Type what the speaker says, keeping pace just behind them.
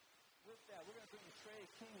with that, we're going to bring Trey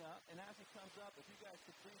King up, and as he comes up, if you guys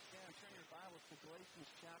could please stand, turn your Bibles to Galatians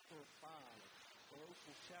chapter 5.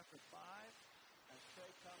 Galatians chapter 5. As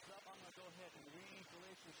Trey comes up, I'm going to go ahead and read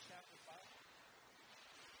Galatians chapter 5.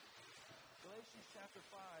 Galatians chapter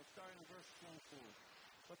 5, starting in verse 22.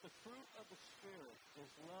 But the fruit of the Spirit is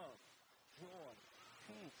love, joy,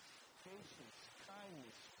 peace, patience,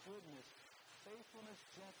 kindness, goodness, faithfulness,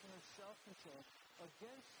 gentleness, self-control.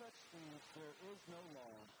 Against such things there is no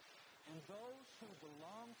law. And those who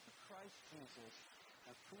belong to Christ Jesus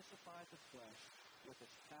have crucified the flesh with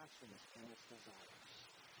its passions and its desires.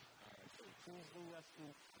 Please lead us in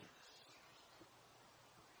peace.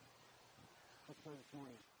 Let's pray this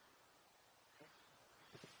morning.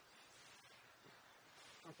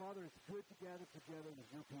 Our Father, it's good to gather together with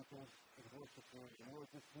your people and worship Lord. And Lord,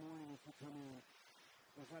 this morning as we come in,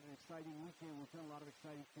 we've had an exciting weekend. We've done a lot of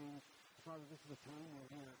exciting things. Father, this is a time where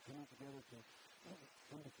we are coming together to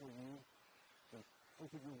come before you, to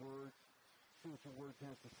open your word, see what your word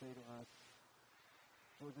has to say to us.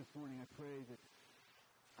 Lord, this morning I pray that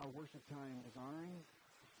our worship time is honoring.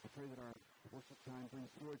 I pray that our worship time brings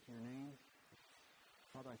glory to your name.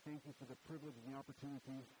 Father, I thank you for the privilege and the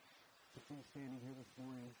opportunity to be standing here this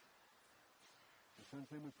morning. In your Son's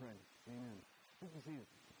name we pray. Amen. Please be seated.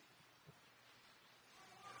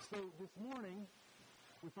 So this morning,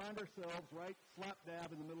 we find ourselves right slap dab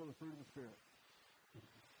in the middle of the fruit of the Spirit.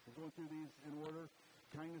 We're going through these in order.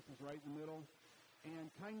 Kindness is right in the middle. And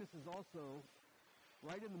kindness is also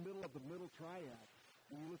right in the middle of the middle triad.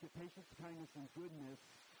 When you look at patience, kindness, and goodness,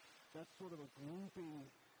 that's sort of a grouping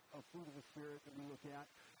of fruit of the Spirit that we look at.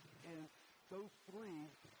 And those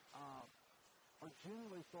three are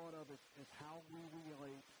generally thought of as how we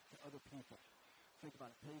relate to other people. Think about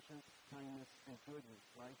it, patience, kindness, and goodness,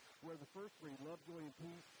 right? Where the first three, love, joy, and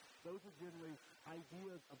peace, those are generally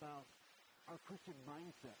ideas about our Christian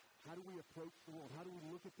mindset. How do we approach the world? How do we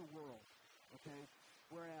look at the world? Okay?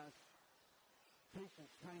 Whereas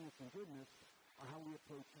patience, kindness, and goodness are how we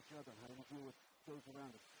approach each other, how do we deal with those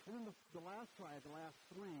around us. And then the last triad, the last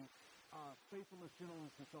three, faithfulness,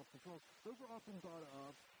 gentleness, and self-control, those are often thought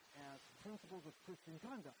of as principles of Christian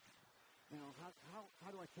conduct. You know,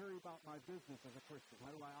 how do I carry about my business as a Christian?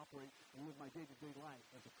 How do I operate and live my day-to-day life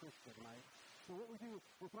as a Christian, right? So what we do is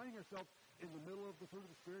we're finding ourselves in the middle of the fruit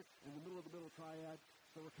of the Spirit, in the middle of the middle triad.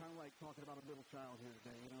 So we're kind of like talking about a middle child here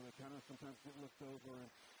today. You know, they kind of sometimes get looked over.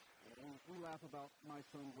 And we laugh about my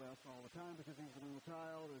son Wes all the time because he's a middle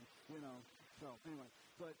child, and you know. So anyway,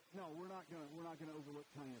 but no, we're not gonna overlook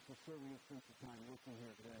kindness. We're certainly going to spend some time looking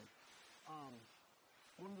here today.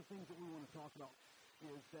 One of the things that we want to talk about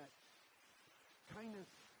is that kindness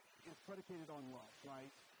is predicated on love,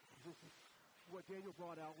 right? This is what Daniel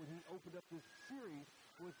brought out when he opened up this series,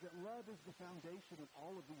 was that love is the foundation of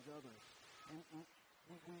all of these others. And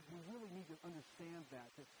we really need to understand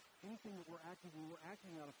that anything that we're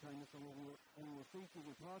acting out of kindness, or when we're thinking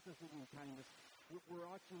and processing in kindness, we're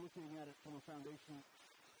actually looking at it from a foundation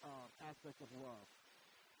aspect of love.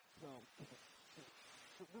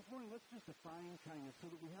 So this morning, let's just define kindness so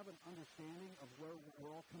that we have an understanding of where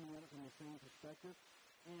we're all coming at it from the same perspective.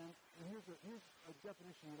 And here's a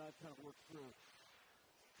definition that I've kind of worked through.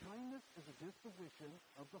 Kindness is a disposition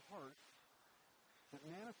of the heart that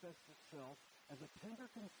manifests itself as a tender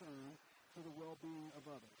concern for the well-being of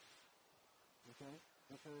others. Okay?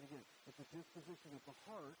 Let's say that again. It's a disposition of the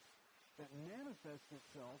heart that manifests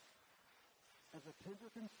itself as a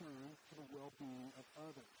tender concern for the well-being of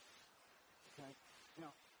others. Okay?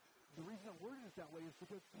 Now, the reason I worded it that way is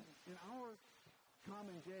because in our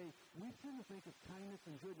common day, we tend to think of kindness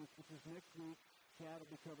and goodness, which is next week. Chad will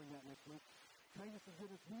be covering that next week. Kindness and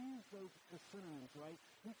goodness, we use those as synonyms, right?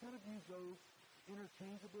 We kind of use those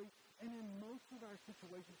interchangeably, and in most of our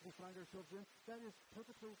situations we find ourselves in, that is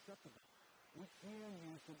perfectly acceptable. We can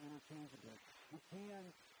use them interchangeably. We can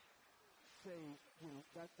say, you know,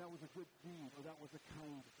 that was a good deed, or that was a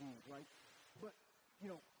kind deed, right? But, you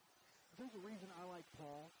know, there's a reason I like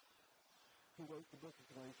Paul, who wrote the book of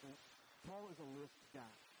Galatians. Paul is a list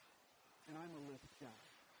guy, and I'm a list guy.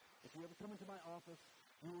 If you ever come into my office,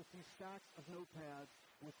 you will see stacks of notepads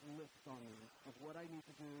with lists on them of what I need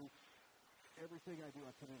to do. Everything I do,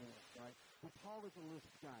 I put in a list, right? But Paul is a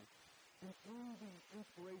list guy. And through the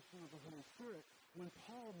inspiration of the Holy Spirit, when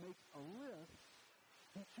Paul makes a list,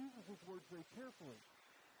 he chooses his words very carefully.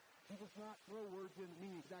 He does not throw words in that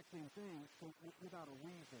mean the exact same thing without a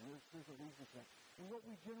reason. There's a reason for that. And what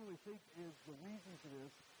we generally think is the reason for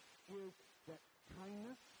this is that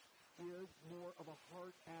kindness is more of a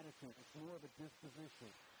heart attitude. It's more of a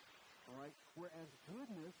disposition. All right? Whereas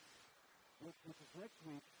goodness, which is next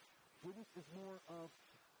week, goodness is more of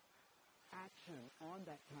action on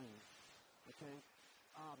that kindness. Okay?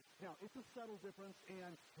 Now, it's a subtle difference,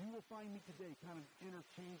 and you will find me today kind of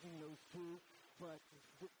interchanging those two, but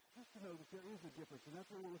just to know that there is a difference, and that's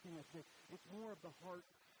what we're looking at today. It's more of the heart,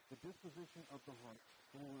 the disposition of the heart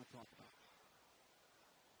that we want to talk about.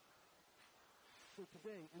 So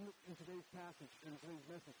today, in today's passage, in today's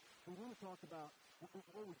message, we want to talk about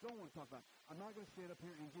what we don't want to talk about. I'm not going to stand up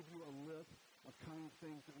here and give you a list of kind of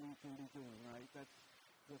things that we can be doing, right?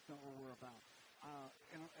 That's not what we're about.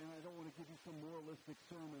 And I don't want to give you some moralistic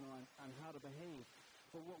sermon on how to behave.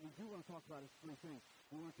 But what we do want to talk about is three things.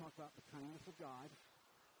 We want to talk about the kindness of God,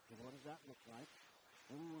 and what does that look like?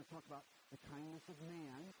 Then we want to talk about the kindness of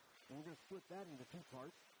man, and we're going to split that into two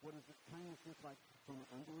parts. What does kindness look like from an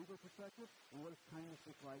unbeliever perspective, and what does kindness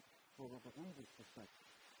look like from a believer's perspective?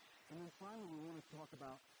 And then finally, we want to talk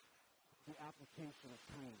about the application of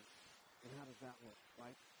kindness, and how does that look,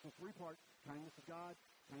 right? So three parts: kindness of God,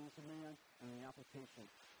 kindness of man, and the application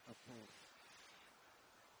of kindness.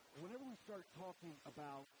 Whenever we start talking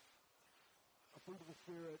about a fruit of the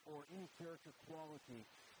Spirit or any character quality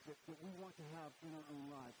that we want to have in our own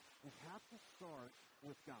lives, we have to start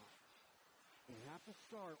with God. We have to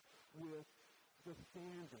start with the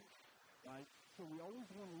standard, right? So we always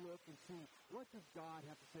want to look and see, what does God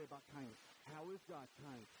have to say about kindness? How is God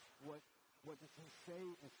kind? What does he say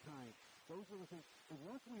is kind? Those are the things. And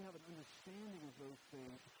once we have an understanding of those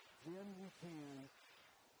things, then we can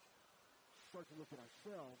start to look at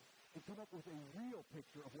ourselves and come up with a real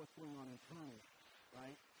picture of what's going on internally,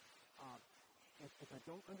 right? If I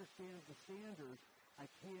don't understand the standards, I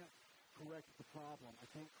can't correct the problem. I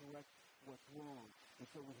can't correct what's wrong. And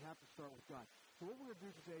so we have to start with God. So what we're going to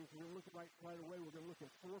do today is we're going to look at right away, we're going to look at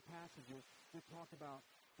four passages that talk about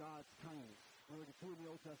God's kindness. We're going to look at two in the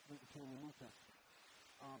Old Testament and two in the New Testament.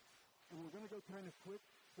 And we're going to go kind of quick,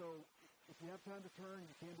 so if you have time to turn,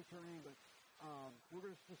 you can be turning, but we're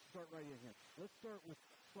going to just start right in here. Let's start with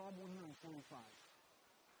Psalm 145.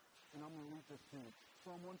 And I'm going to read this to you.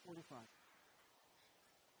 Psalm 145.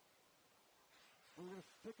 And we're going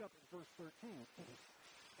to pick up at verse 13.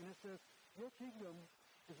 And it says, your kingdom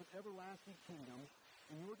is an everlasting kingdom,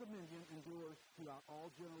 and your dominion endures throughout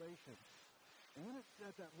all generations. And then it's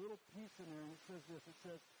got that little piece in there, and it says this. It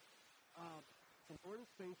says, the Lord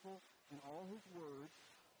is faithful in all his words,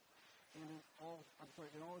 and in all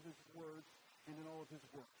of his words, and in all of his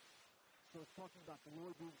works. So it's talking about the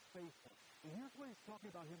Lord being faithful. And here's what he's talking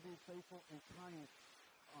about, him being faithful and kind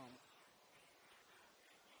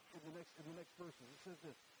in the next verses. It says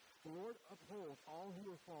this, the Lord upholds all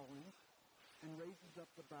who are falling and raises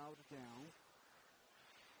up the bowed down.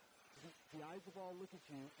 The eyes of all look at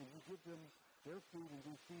you, and you give them their food in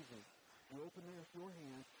due season. You open your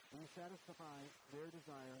hand, and you satisfy their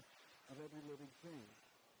desire of every living thing.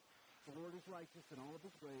 The Lord is righteous in all of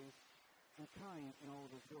his ways, and kind in all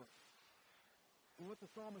of his works. And what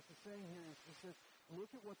the psalmist is saying here is, he says,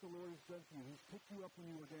 look at what the Lord has done for you. He's picked you up when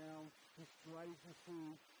you were down. He's provided you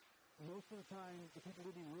food. Most of the time, the people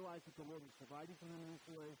didn't even realize that the Lord was providing for them in this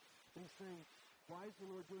way. But he's saying, why is the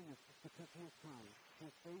Lord doing this? It's because he is kind. He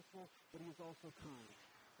is faithful, but he is also kind,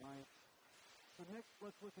 right? So next,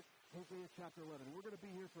 let's look at Hosea chapter 11. We're going to be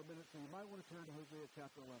here for a minute, so you might want to turn to Hosea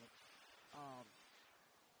chapter 11.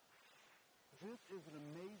 This is an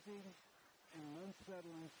amazing and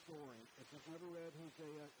unsettling story. If you've never read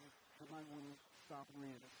Hosea, you might want to stop and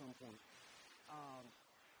read it at some point.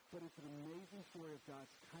 But it's an amazing story of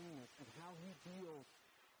God's kindness and how he deals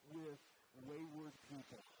with wayward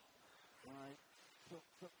people. All right? So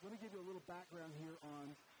let me give you a little background here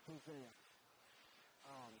on Hosea.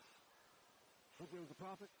 Hosea was a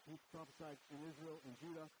prophet. He prophesied in Israel and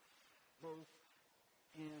Judah, both.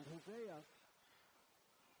 And Hosea,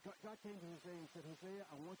 God came to Hosea and said, Hosea,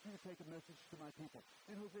 I want you to take a message to my people.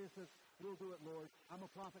 And Hosea says, we'll do it, Lord. I'm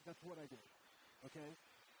a prophet. That's what I do. Okay?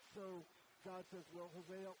 So God says, well,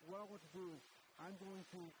 Hosea, what I want to do is I'm going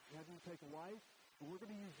to have you take a wife, and we're going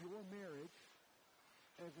to use your marriage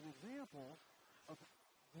as an example of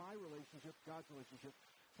my relationship, God's relationship,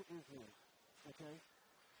 to Israel. Okay?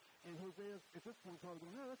 And Hosea, at this point, probably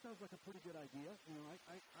going, no, that sounds like a pretty good idea. You know,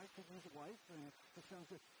 I could use a wife, and it sounds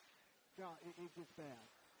good. God, it gets bad.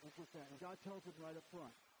 It gets bad. And God tells him right up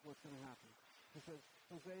front what's going to happen. He says,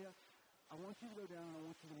 Hosea, I want you to go down and I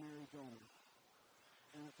want you to marry Gomer.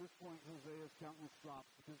 And at this point, Hosea's countenance drops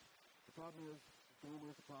because the problem is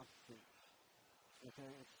Gomer is a prostitute.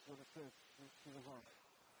 Okay? It's what it says. She's a harlot.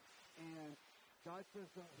 And God says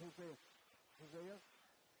to Hosea, Hosea,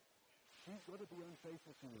 she's going to be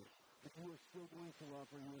unfaithful to you, but you are still going to love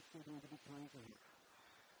her. You are still going to be kind to her.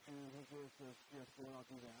 And Hosea says, yes, Lord, I'll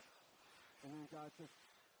do that. And then God says,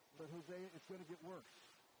 but Hosea, it's going to get worse.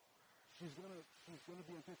 she's gonna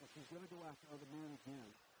be unfaithful. She's gonna go after other men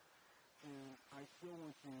again. And I still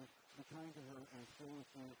want you to be kind to her, and I still want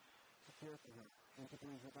you to care for her and to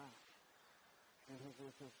bring her back. And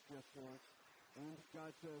Hosea says, yes, Lord. And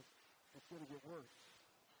God says, it's going to get worse.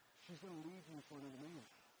 She's going to leave you for another man.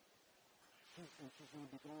 She's going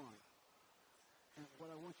to be gone. And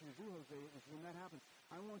what I want you to do, Hosea, is when that happens,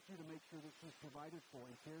 I want you to make sure that she's provided for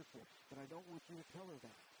and cared for. But I don't want you to tell her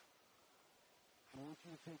that. I want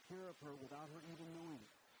you to take care of her without her even knowing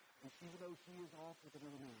it. And even though she is off with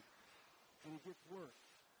another man. And it gets worse.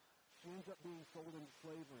 She ends up being sold into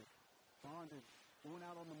slavery, bondage, going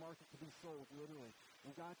out on the market to be sold, literally. And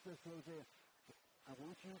God says to Hosea, I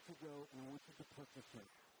want you to go and I want you to purchase her.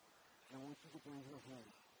 And I want you to bring her home.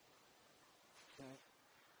 Okay?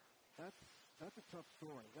 That's a tough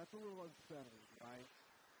story. That's a little unsettling, right?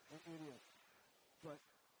 It is. But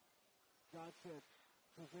God said,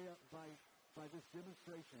 Hosea, by this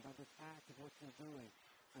demonstration, by this act of what you're doing,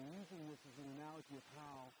 I'm using this as an analogy of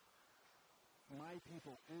how my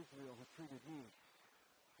people, Israel, have treated me.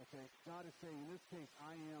 Okay? God is saying, in this case,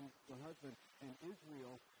 I am the husband, and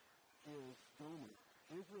Israel is Gomer.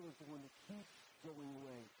 Israel is the one that keeps going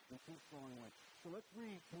away and keeps falling away. So let's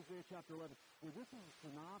read Hosea chapter 11. Well, this is a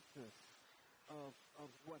synopsis of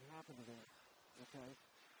what happened there. Okay?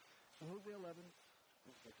 So Hosea 11.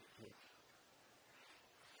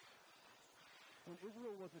 When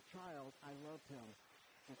Israel was a child, I loved him,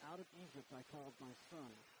 and out of Egypt I called my son.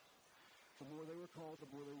 The more they were called, the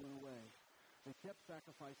more they went away. They kept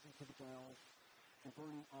sacrificing to the Baals and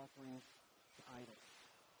burning offerings to idols.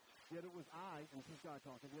 Yet it was I, and this is God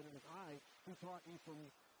talking, yet it was I who taught Ephraim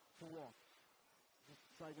to walk. Just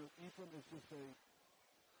side note, Ephraim is just a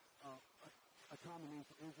common name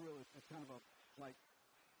for Israel. It's kind of like,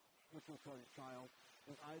 which was called a child.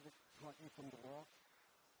 It was I that taught Ephraim to walk.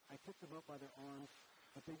 I took them up by their arms,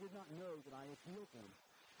 but they did not know that I had healed them.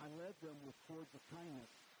 I led them with cords of kindness,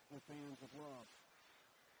 with bands of love.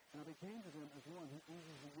 And I became to them as one who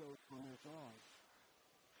eases the yoke on their jaws.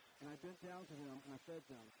 And I bent down to them, and I fed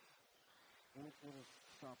them. And it will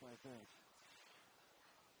stop right there.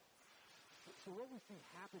 So what we see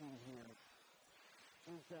happening here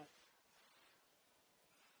is that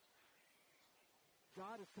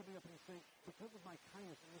God is coming up and he's saying, because of my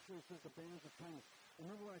kindness, and this really says the bands of kindness.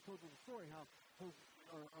 Remember when I told you the story, how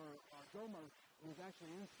Gomer was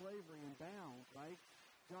actually in slavery and bound, right?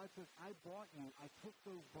 God says, I bought you, I took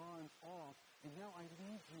those bonds off, and now I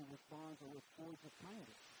lead you with bonds or with cords of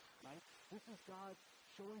kindness, right? This is God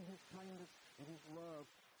showing his kindness and his love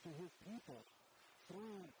to his people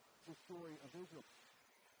through the story of Israel.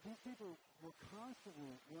 These people were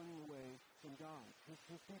constantly running away from God.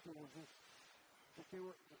 His people were just,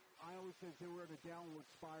 I always say they were at a downward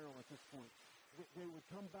spiral at this point. They would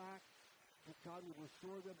come back, God would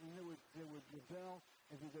restore them, and they would rebel,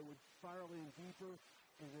 and then they would spiral in deeper,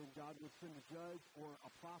 and then God would send a judge or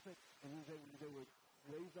a prophet, and then they would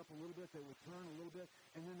raise up a little bit, they would turn a little bit,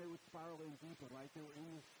 and then they would spiral in deeper, right? They were in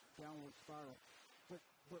this downward spiral. But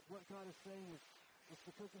what God is saying is, it's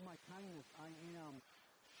because of my kindness I am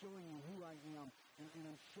showing you who I am, and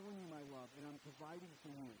I'm showing you my love, and I'm providing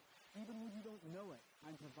for you. Even when you don't know it,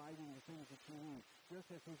 I'm providing the things that you need, just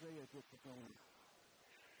as Hosea did for Gomer.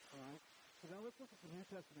 All right? So now let's look at the New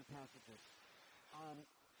Testament passages.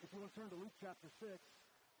 If you want to turn to Luke chapter 6,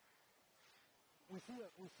 we see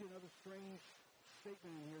another strange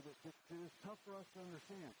statement in here that is tough for us to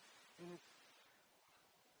understand. And it's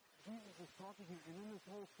Jesus is talking here, and in this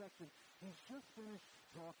whole section, he's just finished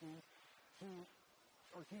talking to,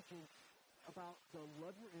 or teaching about the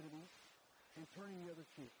love your enemies and turning the other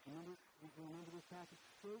cheek. Remember this passage?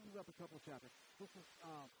 So this is up a couple of chapters. This is,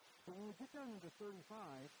 but when we get down into 35,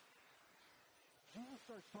 Jesus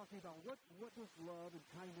starts talking about what does love and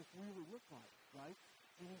kindness really look like, right?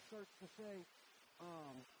 And he starts to say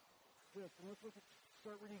this, and let's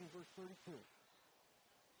start reading in verse 32.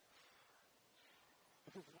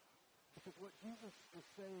 Because what Jesus is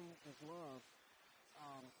saying is love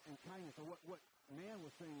and kindness, or what man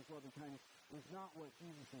was saying is love and kindness, is not what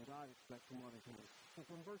Jesus and God expect from love and kindness. So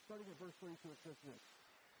starting at verse 32, it says this: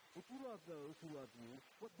 if you love those who love you,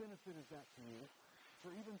 what benefit is that to you?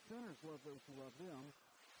 For even sinners love those who love them.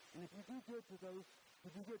 And if you do good to those who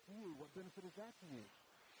do good to you, what benefit is that to you?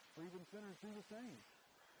 For even sinners do the same.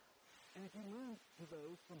 And if you lend to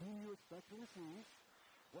those from whom you expect to receive,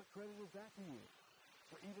 what credit is that to you?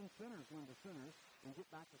 For even sinners lend to sinners and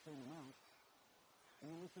get back the same amount.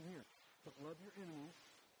 And then listen here. But love your enemies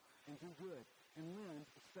and do good, and lend,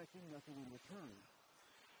 expecting nothing in return.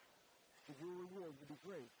 And your reward will be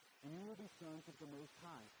great, and you will be sons of the Most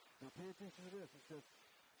High. Now pay attention to this. It says,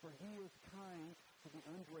 For he is kind to the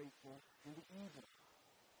ungrateful and the evil.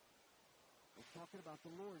 We're talking about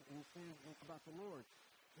the Lord, and he's saying about the Lord.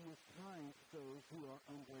 He is kind to those who are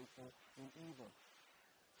ungrateful and evil.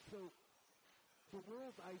 So, the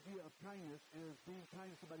world's idea of kindness is being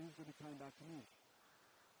kind to somebody who's going to be kind back to me.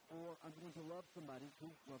 Or I'm going to love somebody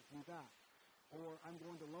who loves me back. Or I'm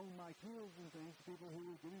going to loan my tools and things to people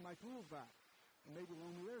who will give me my tools back. And maybe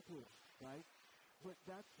loan me their tools, right? But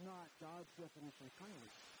that's not God's definition of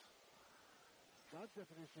kindness. God's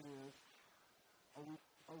definition is, are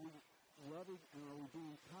we loving and are we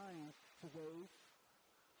being kind to those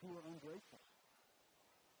who are ungrateful?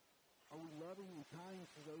 Are we loving and kind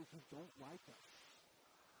to those who don't like us?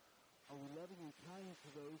 Are we loving and kind to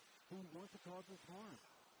those who want to cause us harm?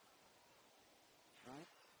 Right?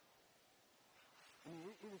 I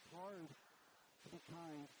mean, it is hard to be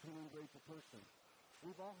kind to an ungrateful person.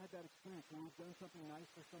 We've all had that experience where we've done something nice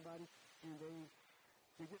for somebody and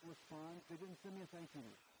they didn't respond. They didn't send me a thank you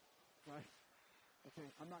note. Right? Okay,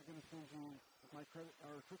 I'm not going to send you my credit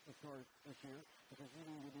or Christmas card this year because you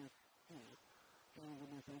didn't give me a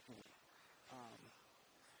thank you note.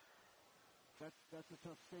 That's a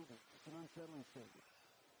tough statement. It's an unsettling statement.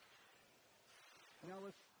 Now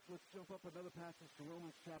let's jump up another passage to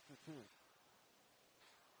Romans chapter 2.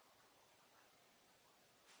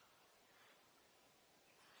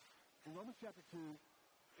 In Romans chapter 2,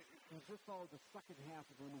 we just saw the second half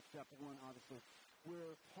of Romans chapter 1, obviously,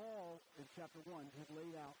 where Paul in chapter 1 had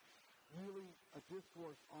laid out really a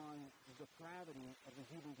discourse on the depravity of the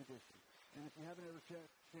human condition. And if you haven't ever had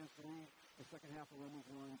a chance to read the second half of Romans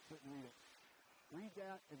 1, sit and read it. Read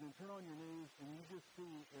that and then turn on your news and you just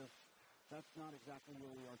see if that's not exactly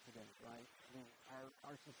where we are today, right? I mean,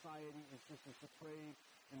 our society is just as depraved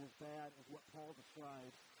and as bad as what Paul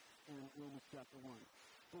describes in Romans chapter 1.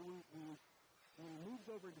 But when he moves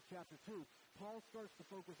over into chapter 2, Paul starts to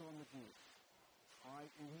focus on the Jews. All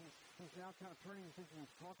right? And he's now kind of turning his attention,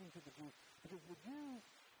 he's talking to the Jews, because the Jews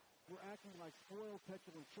were acting like spoiled,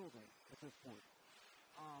 petulant children at this point.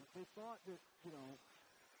 They thought that,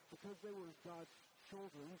 because they were God's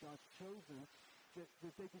children, God's chosen, that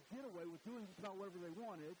they could get away with doing just about whatever they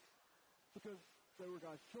wanted because they were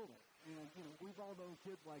God's children. And, we've all known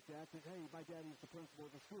kids like that, hey, my daddy's the principal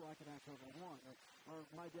of the school, I can act however I want. Or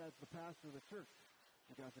my dad's the pastor of the church.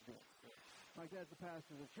 You guys are good. My dad's the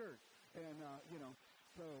pastor of the church. And,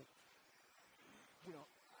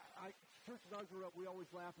 churches I grew up, we always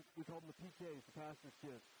laughed. We called them the PKs, the pastor's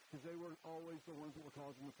kids, because they were always the ones that were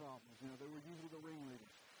causing the problems. They were usually the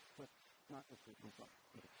ringleaders. But not this week, I'm sorry.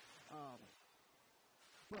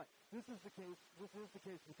 But this is the case with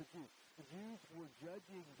the Jews. The Jews were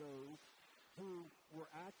judging those who were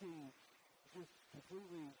acting just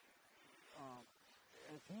completely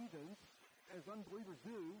as heathens, as unbelievers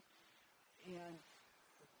do, and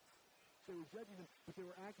they were judging them, but they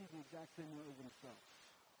were acting the exact same way over themselves.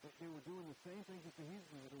 They were doing the same things that the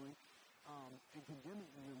heathens were doing and condemning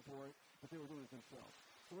them for it, but they were doing it themselves.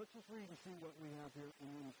 So let's just read and see what we have here in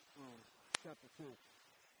Romans chapter 2.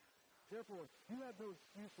 Therefore, you have no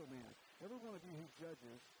excuse, O man, every one of you who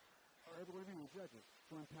judges, or every one of you who judges.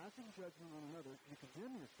 For in passing judgment on another, you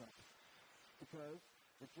condemn yourself, because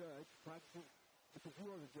you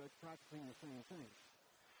are the judge practicing the same things.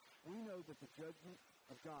 We know that the judgment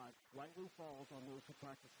of God rightly falls on those who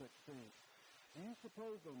practice such things. Do you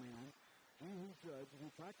suppose, O man, you who judge and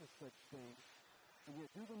who practice such things, and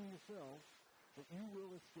yet do them yourselves, that you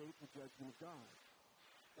will escape the judgment of God?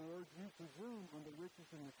 Or do you presume on the riches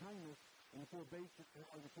and the kindness and the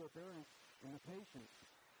forbearance and the patience,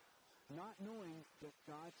 not knowing that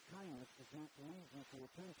God's kindness is meant to lead you to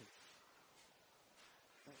repentance?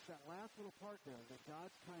 That's that last little part there, that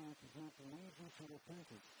God's kindness is meant to lead you to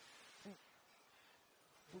repentance. See,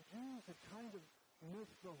 the Jews had kind of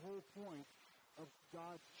missed the whole point of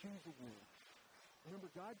God choosing them. Remember,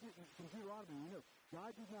 God didn't, from Deuteronomy,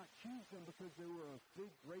 God did not choose them because they were a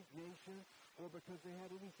big, great nation or because they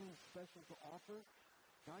had anything special to offer.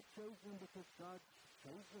 God chose them because God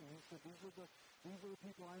chose them. He said, these are the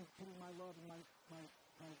people I'm putting my love and my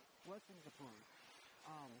blessings upon.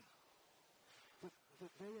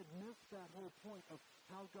 But they had missed that whole point of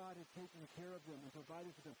how God had taken care of them and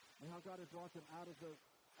provided for them, and how God had brought them out of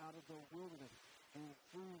the wilderness and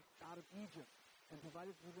out of Egypt and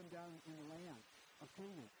provided for them down in the land of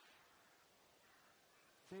Canaan.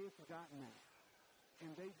 They had forgotten that.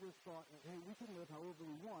 And they just thought, hey, we can live however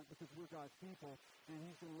we want because we're God's people, and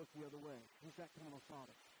he's going to look the other way. He's that kind of a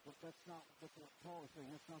father. But that's what Paul is saying.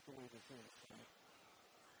 That's not the way this is. Right?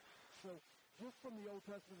 So just from the Old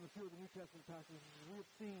Testament and a few of the New Testament passages, we have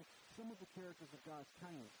seen some of the characters of God's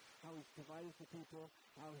kindness, how he's provided for people,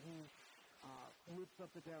 how he lifts up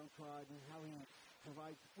the downtrodden, how he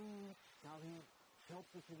provides food, how he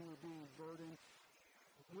helps us when we're being burdened.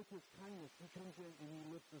 With his kindness, he comes in and he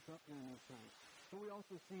lifts us up during these times. So we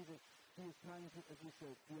also see that he is kind to, as we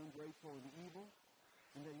said, the ungrateful and the evil,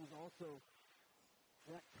 and that he's also,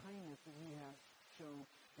 that kindness that he has shown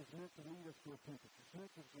is meant to lead us to repentance. It's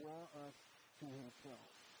meant to draw us to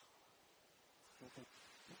himself. Okay.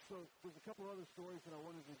 So there's a couple other stories that I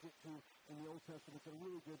wanted to get to in the Old Testament that are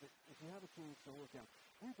really good that if you have a chance to look at,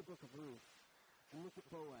 read the book of Ruth and look at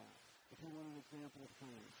Boaz if you want an example of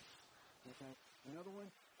kindness. Okay? Another one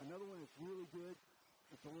that's really good,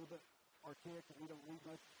 it's a little bit archaic that we don't read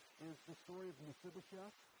much, is the story of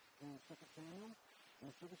Mephibosheth in 2 Samuel.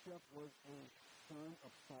 Mephibosheth was a son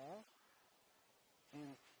of Saul, and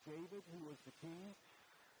David, who was the king,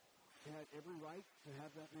 had every right to have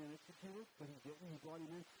that man executed, but he didn't. He brought him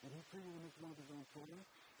in, and he treated him as one of his own children.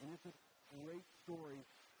 And it's a great story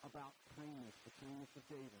about kindness, the kindness of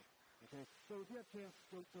David. Okay? So if you have a chance,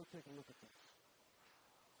 go take a look at this.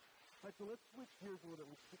 All right, so let's switch gears a little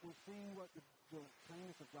bit. We've seen what the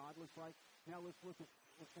kindness of God looks like. Now let's look at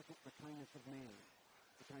the kindness of man.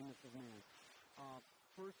 The kindness of man.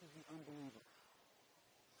 First is the unbeliever.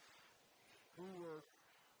 We were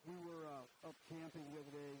up camping the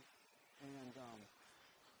other day, and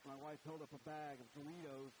my wife held up a bag of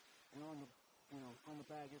Doritos, and on the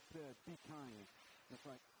bag it said, "Be kind." It's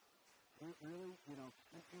like, really? And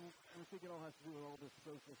I think it all has to do with all this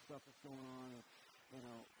social stuff that's going on. And,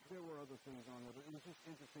 there were other things on there, but it was just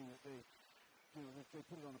interesting that they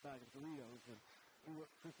put it on a bag of Doritos. And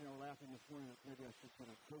Christy and I were laughing this morning that maybe I should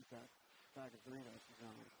coat that bag of Doritos.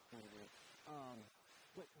 No, kind of weird.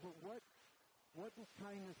 But what does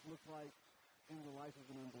kindness look like in the life of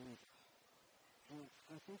an unbeliever? And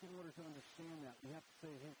I think in order to understand that, we have to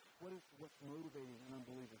say, hey, what's motivating an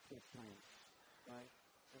unbeliever towards kindness, right?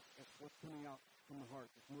 It's what's coming out from the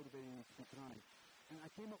heart that's motivating them to be kind. And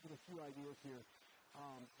I came up with a few ideas here.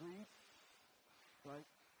 Greed, right?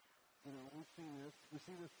 We've seen this. We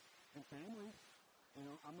see this in families.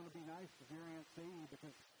 I'm going to be nice to dear Aunt Sadie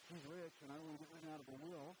because she's rich and I don't want to get written out of her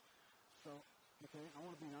will. So, okay, I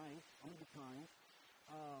want to be nice. I'm going to be kind.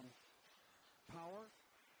 Power.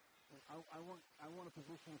 I want a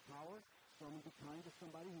position of power, so I'm going to be kind to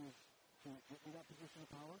somebody who can get me that position of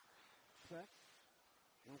power. Sex.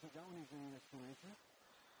 I don't think that one needs any explanation.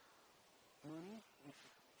 Money.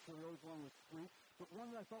 So we always want with free. But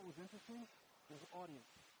one that I thought was interesting was audience.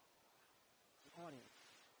 The audience.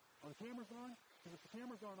 Are the cameras on? Because if the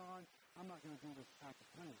cameras aren't on, I'm not going to do this act of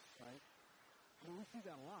kindness, right? I mean, we see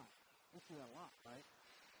that a lot. Right?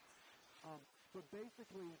 But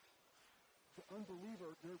basically, the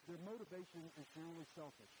unbeliever, their motivation is generally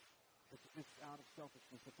selfish. It's out of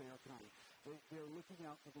selfishness that they are kind. They're looking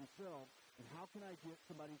out for themselves, and how can I get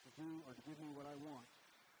somebody to do or to give me what I want?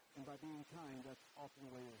 And by being kind, that's often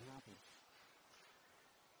the way it happens.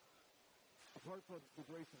 Apart from the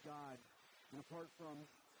grace of God, and apart from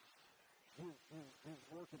his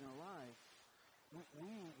work in our lives,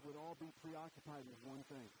 we would all be preoccupied with one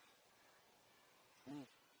thing. Me.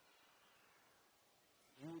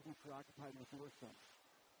 You would be preoccupied with yourself.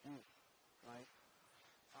 You, right?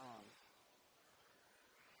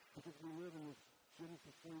 Because we live in this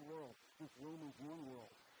Genesis 3 world, this Romans 1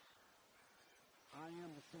 world. I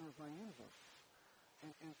am the center of my universe.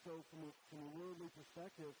 And so from a worldly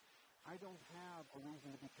perspective, I don't have a reason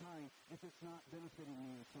to be kind if it's not benefiting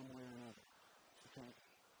me in some way or another. Okay?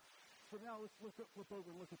 So now let's flip over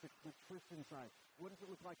and look at the Christian side. What does it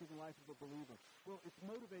look like in the life of a believer? Well, it's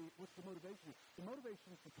motivated. What's the motivation? The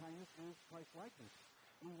motivation for kindness is Christ-likeness.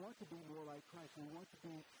 We want to be more like Christ. We want to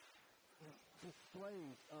be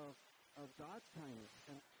displays of God's kindness,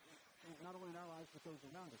 and not only in our lives, but those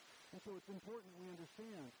around us. And so it's important we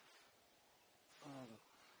understand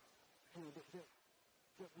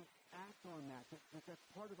that we act on that that's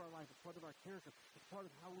part of our life, it's part of our character, it's part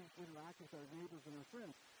of how we interact with our neighbors and our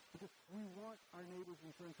friends. Because we want our neighbors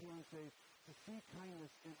and friends who are unsaved to see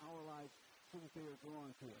kindness in our lives so that they are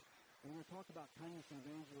drawn to it. And we're going to talk about kindness and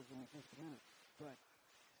evangelism in just a minute. But,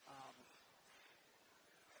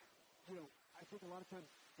 I think a lot of times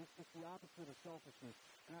it's the opposite of selfishness.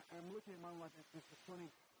 And I'm looking at my own life. It's just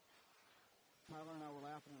funny. Tyler and I were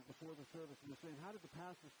laughing before the service, and we're saying, how did the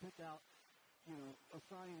pastors pick out,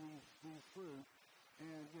 assign these fruit?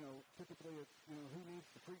 And, typically it's, who needs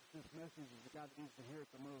to preach this message is the guy that needs to hear it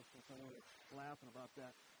the most. And so we're laughing about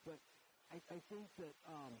that. But I think that,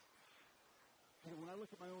 when I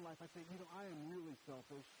look at my own life, I say, I am really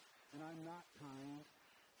selfish, and I'm not kind.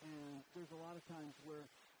 And there's a lot of times where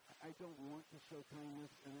I don't want to show kindness,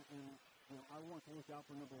 and I want to look out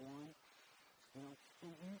for number one. You know,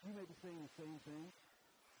 and you may be saying the same thing.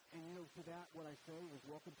 And, you know, to that, what I say is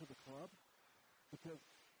welcome to the club. Because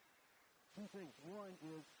two things. One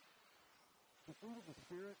is the fruit of the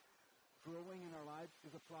Spirit growing in our lives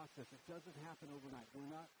is a process. It doesn't happen overnight.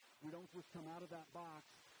 We don't just come out of that box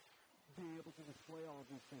being able to display all of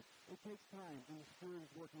these things. It takes time, and the Spirit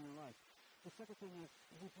is working in your life. The second thing is,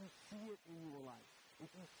 if you see it in your life,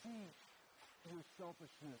 if you see your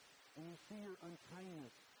selfishness, and you see your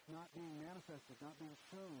unkindness not being manifested, not being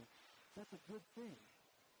shown, that's a good thing.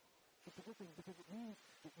 It's a good thing because it means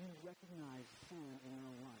that you recognize sin in your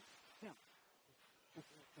own life. Now,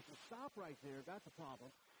 if you stop right there, that's a problem.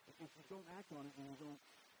 If you don't act on it and you don't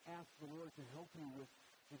ask the Lord to help you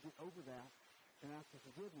to get over that and ask for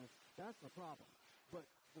forgiveness, that's the problem. But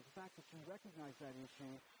the fact that you recognize that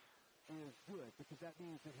issue is good because that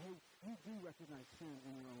means that, hey, you do recognize sin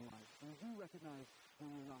in your own life. You do recognize when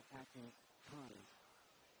you're not acting kind.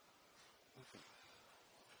 Okay.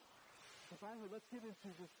 So finally, let's get into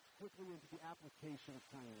just quickly into the application of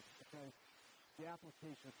kindness, okay? The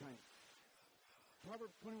application of kindness.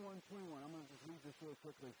 Proverbs 21:21. I'm going to just read this really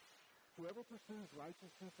quickly. Whoever pursues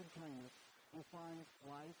righteousness and kindness will find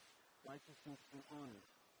life, righteousness, and honor.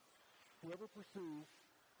 Whoever pursues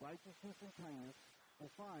righteousness and kindness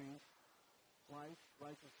will find life,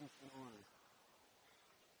 righteousness, and honor.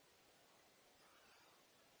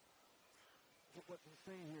 What he's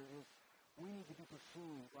saying here is we need to be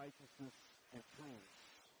pursuing righteousness and kindness.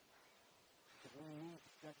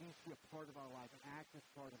 That needs to be a part of our life, an active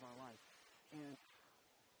part of our life. And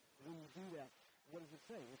when you do that, what does it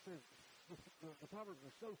say? It says, the Proverbs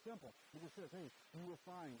are so simple. It just says, hey, you will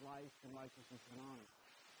find life and righteousness and honor.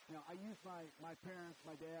 Now, I use my parents,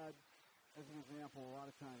 my dad, as an example a lot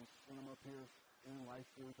of times when I'm up here in life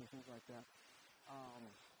group and things like that.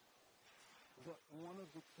 But one of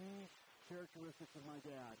the key characteristics of my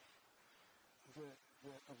dad,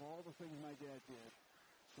 that of all the things my dad did,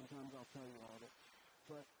 sometimes I'll tell you all of it,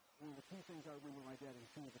 but one of the key things I remember my dad is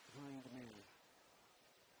he was a kind man.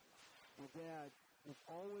 My dad was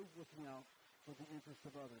always looking out for the interests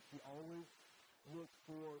of others. He always looked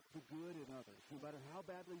for the good in others, no matter how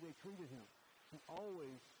badly they treated him. He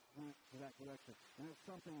always went to that direction. And it's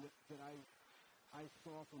something that I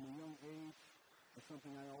saw from a young age. It's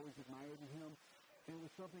something I always admired in him. And it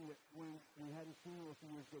was something that when we had his funeral a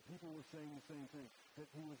few years ago, people were saying the same thing, that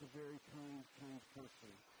he was a very kind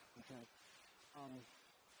person. Okay?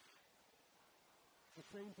 The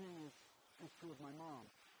same thing is true of my mom.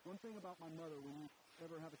 One thing about my mother, when you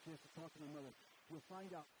ever have a chance to talk to my mother, you'll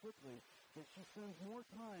find out quickly that she spends more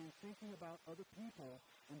time thinking about other people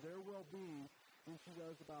and their well-being than she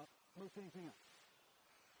does about most anything else.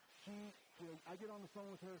 I get on the phone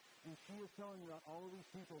with her, and she is telling me about all of these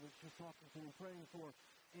people that she's talking to and praying for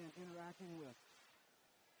and interacting with.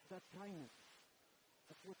 That's kindness.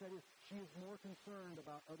 That's what that is. She is more concerned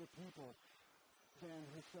about other people than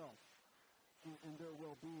herself and their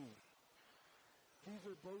well-being. These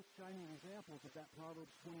are both shining examples of that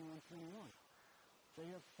Proverbs 21:21. They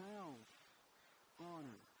have found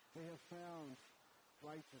honor. They have found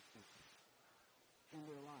righteousness in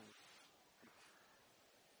their lives.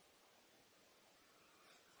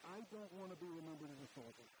 I don't want to be remembered as a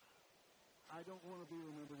soldier. I don't want to be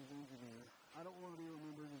remembered as an engineer. I don't want to be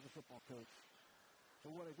remembered as a football coach.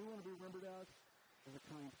 But what I do want to be remembered as is a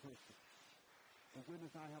kind person. And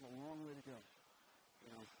goodness, I have a long way to go.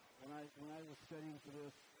 You know, when I was studying for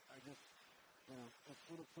this, I just, it's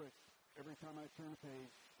little tricks. Every time I turn a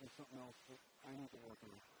page, there's something else that I need to work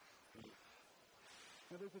on.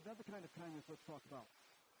 Now, there's another kind of kindness let's talk about.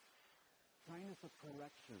 Kindness of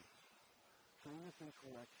correction. Kindness and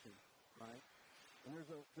correction, right? And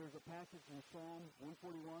there's a passage in Psalm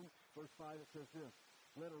 141, verse 5, that says this: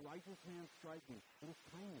 let a righteous man strike me. It is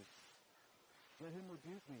kindness. Let him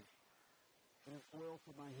rebuke me. It is oil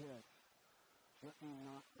for my head. Let me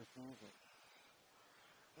not refuse it.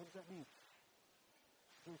 What does that mean?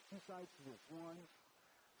 There's two sides to this. One,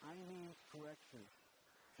 I need correction.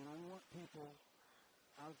 And I want people,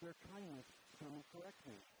 out of their kindness, to come and correct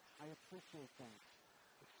me. I appreciate that.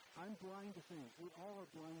 I'm blind to things. We all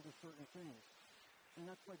are blind to certain things. And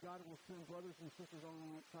that's why God will send brothers and sisters on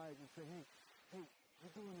the outside and say, hey,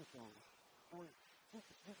 you're doing this wrong. Or this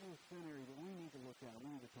is a sin area that we need to look at,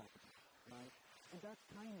 we need to talk about, right? And that's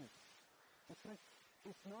kindness.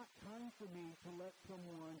 It's not kind for me to let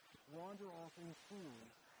someone wander off in sin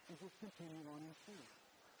and just continue on in sin.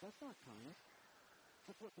 That's not kind.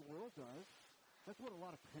 That's what the world does. That's what a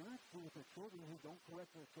lot of parents do with their children who don't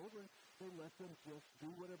correct their children. They let them just do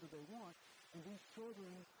whatever they want. And these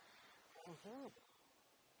children are horrible.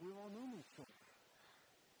 We all know these children,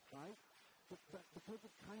 right? But because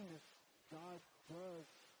of kindness, God does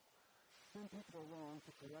send people along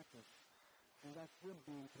to correct us, and that's them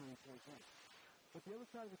being kind towards us. But the other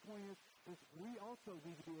side of the coin is we also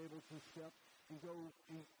need to be able to step and go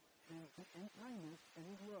in kindness and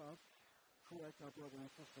in love correct our brother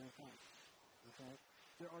and sister in Christ. Okay?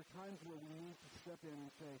 There are times where we need to step in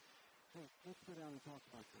and say, hey, let's sit down and talk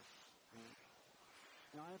about this. Right?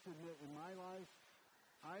 Now, I have to admit, in my life,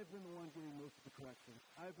 I've been the one getting most of the correction.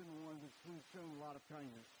 I've been the one who's shown a lot of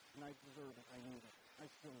kindness, and I deserve it. I need it. I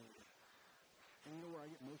still need it. And you know where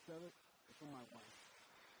I get most of it? It's from my wife.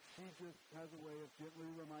 She just has a way of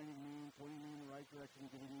gently reminding me and pointing me in the right direction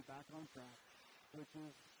and getting me back on track, which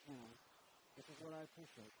is, this is what I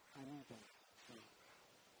appreciate. I need that.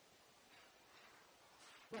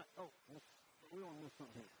 But, we don't miss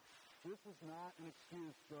something here. This is not an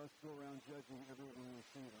excuse for us to go around judging everyone we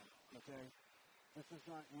see them, okay? This is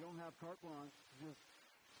not, you don't have carte blanche to just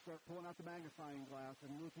start pulling out the magnifying glass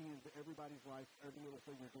and looking into everybody's life, every little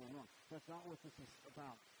thing they're doing wrong. That's not what this is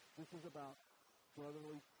about. This is about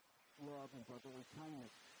brotherly love and brotherly kindness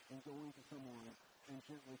and going to someone and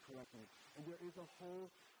gently correcting them. And there is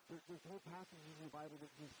there's whole passages in the Bible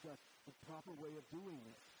that discuss the proper way of doing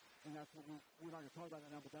this. And that's what we're not going to talk about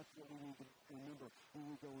that now, but that's what we need to remember when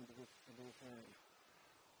we go into this area.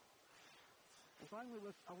 And finally,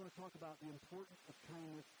 I want to talk about the importance of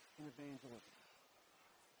kindness in evangelism.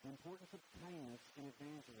 The importance of kindness in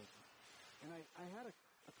evangelism. And I had a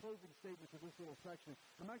closing statement to this little section.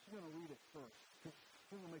 I'm actually going to read it first, because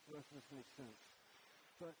it's going to make the rest of this make sense.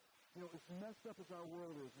 But, as messed up as our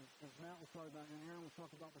world is, as Matt was talking about and Aaron was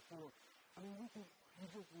talking about before, I mean, you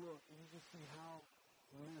just look and you just see how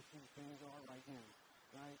messy things are right now,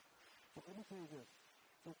 right? But let me tell you this.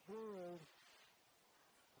 The world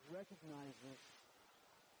recognizes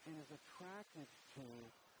and is attracted to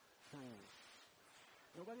kindness.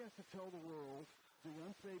 Nobody has to tell the world, the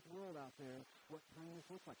unsaved world out there, what kindness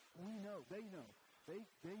looks like. We know. They know.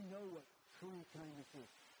 They know what true kindness is.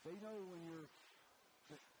 They know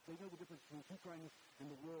they know the difference between true kindness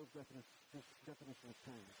and the world's definition of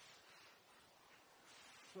kindness.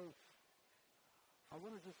 So, I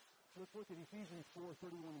want to let's look at Ephesians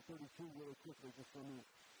 4:31 and 32 really quickly just for a minute.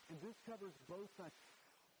 And this covers both sides.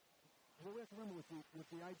 What we have to remember with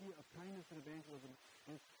the idea of kindness and evangelism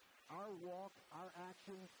is our walk, our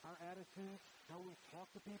actions, our attitudes, how we talk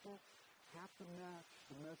to people have to match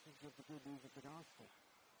the message of the good news of the gospel,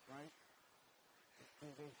 right?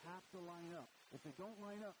 And they have to line up. If they don't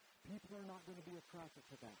line up, people are not going to be attracted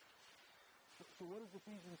to that. So what does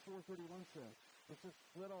Ephesians 4:31 say? It says,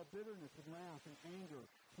 let all bitterness and wrath and anger,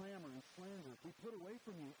 clamor and slander be put away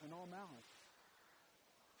from you and all malice.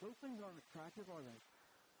 Those things aren't attractive, are they?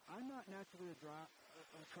 I'm not naturally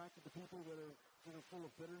attracted to people that are full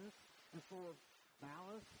of bitterness and full of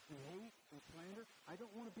malice and hate and slander. I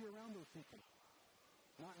don't want to be around those people.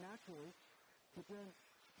 Not naturally. But then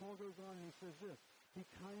Paul goes on and he says this, be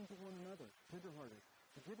kind to one another, tenderhearted,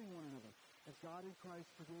 forgiving one another, as God in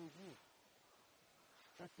Christ forgave you.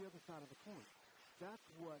 That's the other side of the coin. That's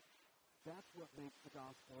what makes the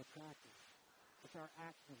gospel attractive. It's our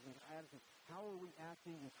actions and our attitudes. How are we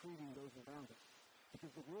acting and treating those around us?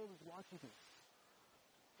 Because the world is watching us.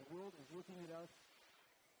 The world is looking at us,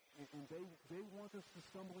 and they want us to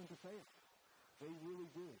stumble into faith. They really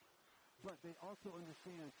do. But they also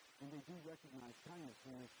understand, and they do recognize kindness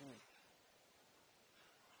in this thing.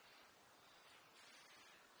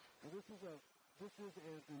 And this is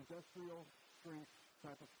an industrial strength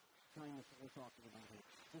type of kindness that we're talking about here.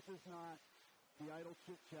 This is not the idle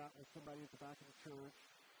chit-chat with somebody at the back of the church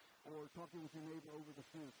or talking with your neighbor over the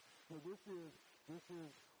fence. So this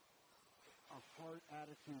is a heart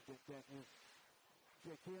attitude that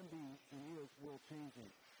can be and is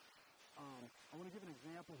world-changing. I want to give an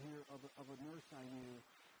example here of a nurse I knew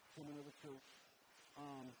from another church.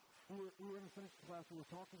 We were in a Sunday class and we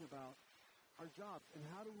were talking about our jobs and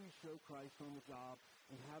how do we show Christ on the job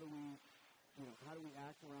and how do we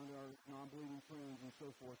act around our non-believing friends and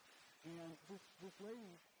so forth. And this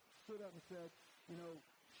lady stood up and said,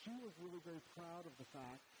 she was really very proud of the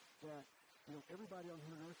fact that, everybody on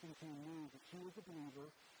her nursing team knew that she was a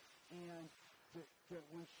believer and that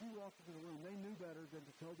when she walked into the room, they knew better than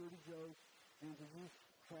to tell dirty jokes and to use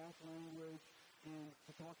crass language and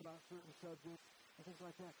to talk about certain subjects and things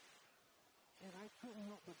like that. And I couldn't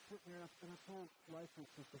help but sit there, and I told life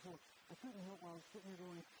groups this before, I couldn't help while I was sitting there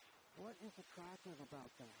going, what is attractive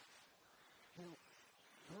about that?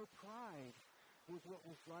 Her pride was what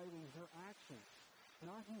was driving her actions,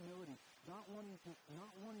 not humility, not wanting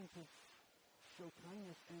to show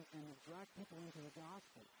kindness and drag people into the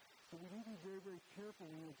gospel. So we need to be very, very careful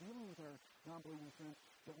when we're dealing with our non-believing friends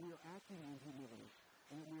that we are acting in humility,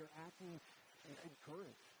 and that we are acting in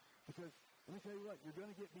courage. Because let me tell you what, you're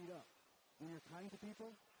going to get beat up. When you're kind to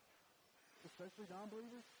people, especially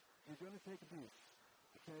non-believers, you're going to take abuse.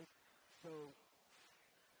 Okay? So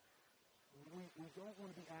we don't want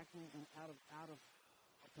to be acting out of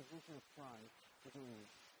a position of pride for doing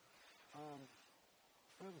this.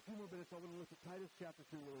 I have a few more minutes. I want to look at Titus chapter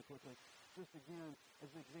 2 really quickly. Just again, as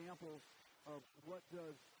an example of what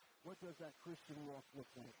does that Christian walk look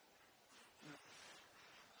like.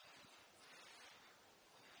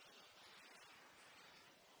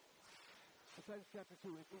 Titus chapter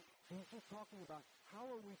 2, he's just talking about how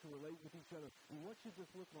are we to relate with each other and what should this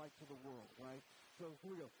look like to the world, right? So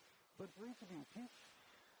here we go. But for each of you, teach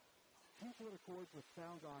what accords with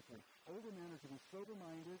sound doctrine. Older men are to be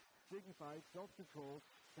sober-minded, dignified, self-controlled,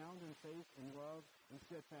 sound in faith and love and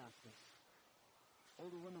steadfastness.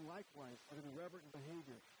 Older women likewise are to be reverent in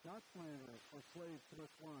behavior, not slanderers or slaves to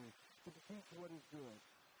much wine, but to teach what is good.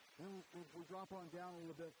 And then we drop on down a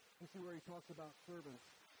little bit. You see where he talks about servants.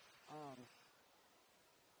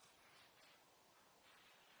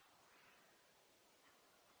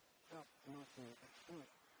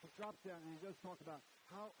 He drops down and he does talk about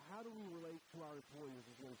how do we relate to our employers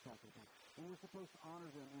is what he's talking about. And we're supposed to honor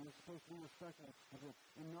them and we're supposed to be respectful of them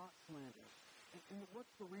and not slander. And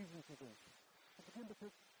what's the reason for this? Again,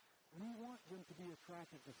 because we want them to be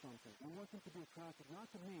attracted to something. We want them to be attracted not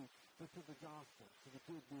to me, but to the gospel, to the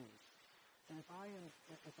good news. And if I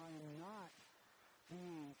am not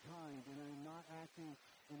being kind and I'm not acting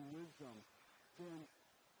in wisdom, then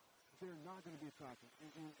they're not going to be attracted.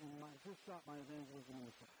 And just stop my evangelism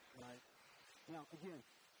ministry, right? Now, again,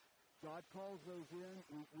 God calls those in.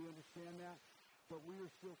 We understand that. But we are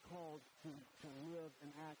still called to live and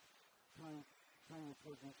act kindly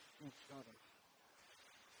towards each other.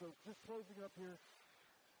 So just closing up here,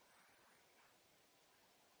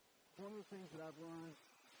 one of the things that I've learned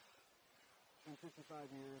in 55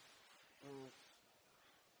 years is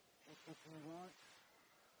if you want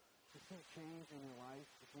to see change in your life,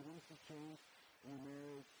 if you want to see change in your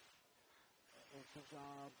marriage, or your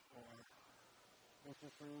job, or with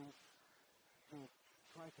your friends,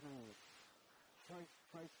 try kindness. Try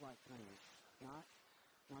Christ-like kindness, not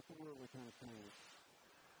the worldly kind of kindness.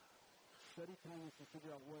 Study kindness and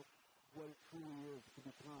figure out what it truly is to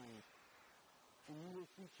be kind. And you will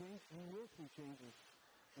see change. You will see changes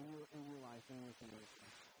in your life and in your family.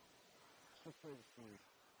 Let's pray this morning.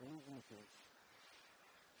 Believe in the faith.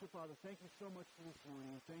 So, Father, thank you so much for this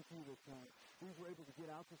morning. Thank you that we were able to get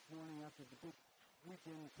out this morning after the big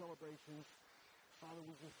weekend celebrations. Father,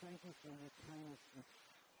 we just thank you for your kindness and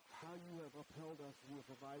how you have upheld us and you have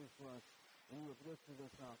provided for us and you have lifted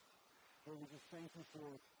us up. Lord, we just thank you for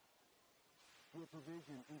your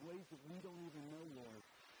provision in ways that we don't even know, Lord.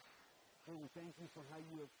 Lord, we thank you for how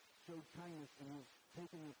you have showed kindness and you've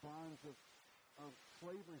taken the bonds of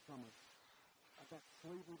slavery from us, of that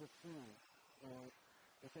slavery to sin, Lord.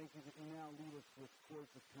 We thank you that you now lead us with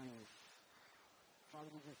words of kindness. Father,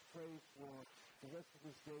 we just pray for the rest of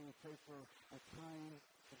this day. We pray for our time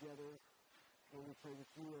together. Lord, we pray that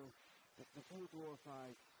you are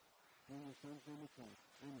glorified in your Son's name we pray.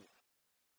 Amen.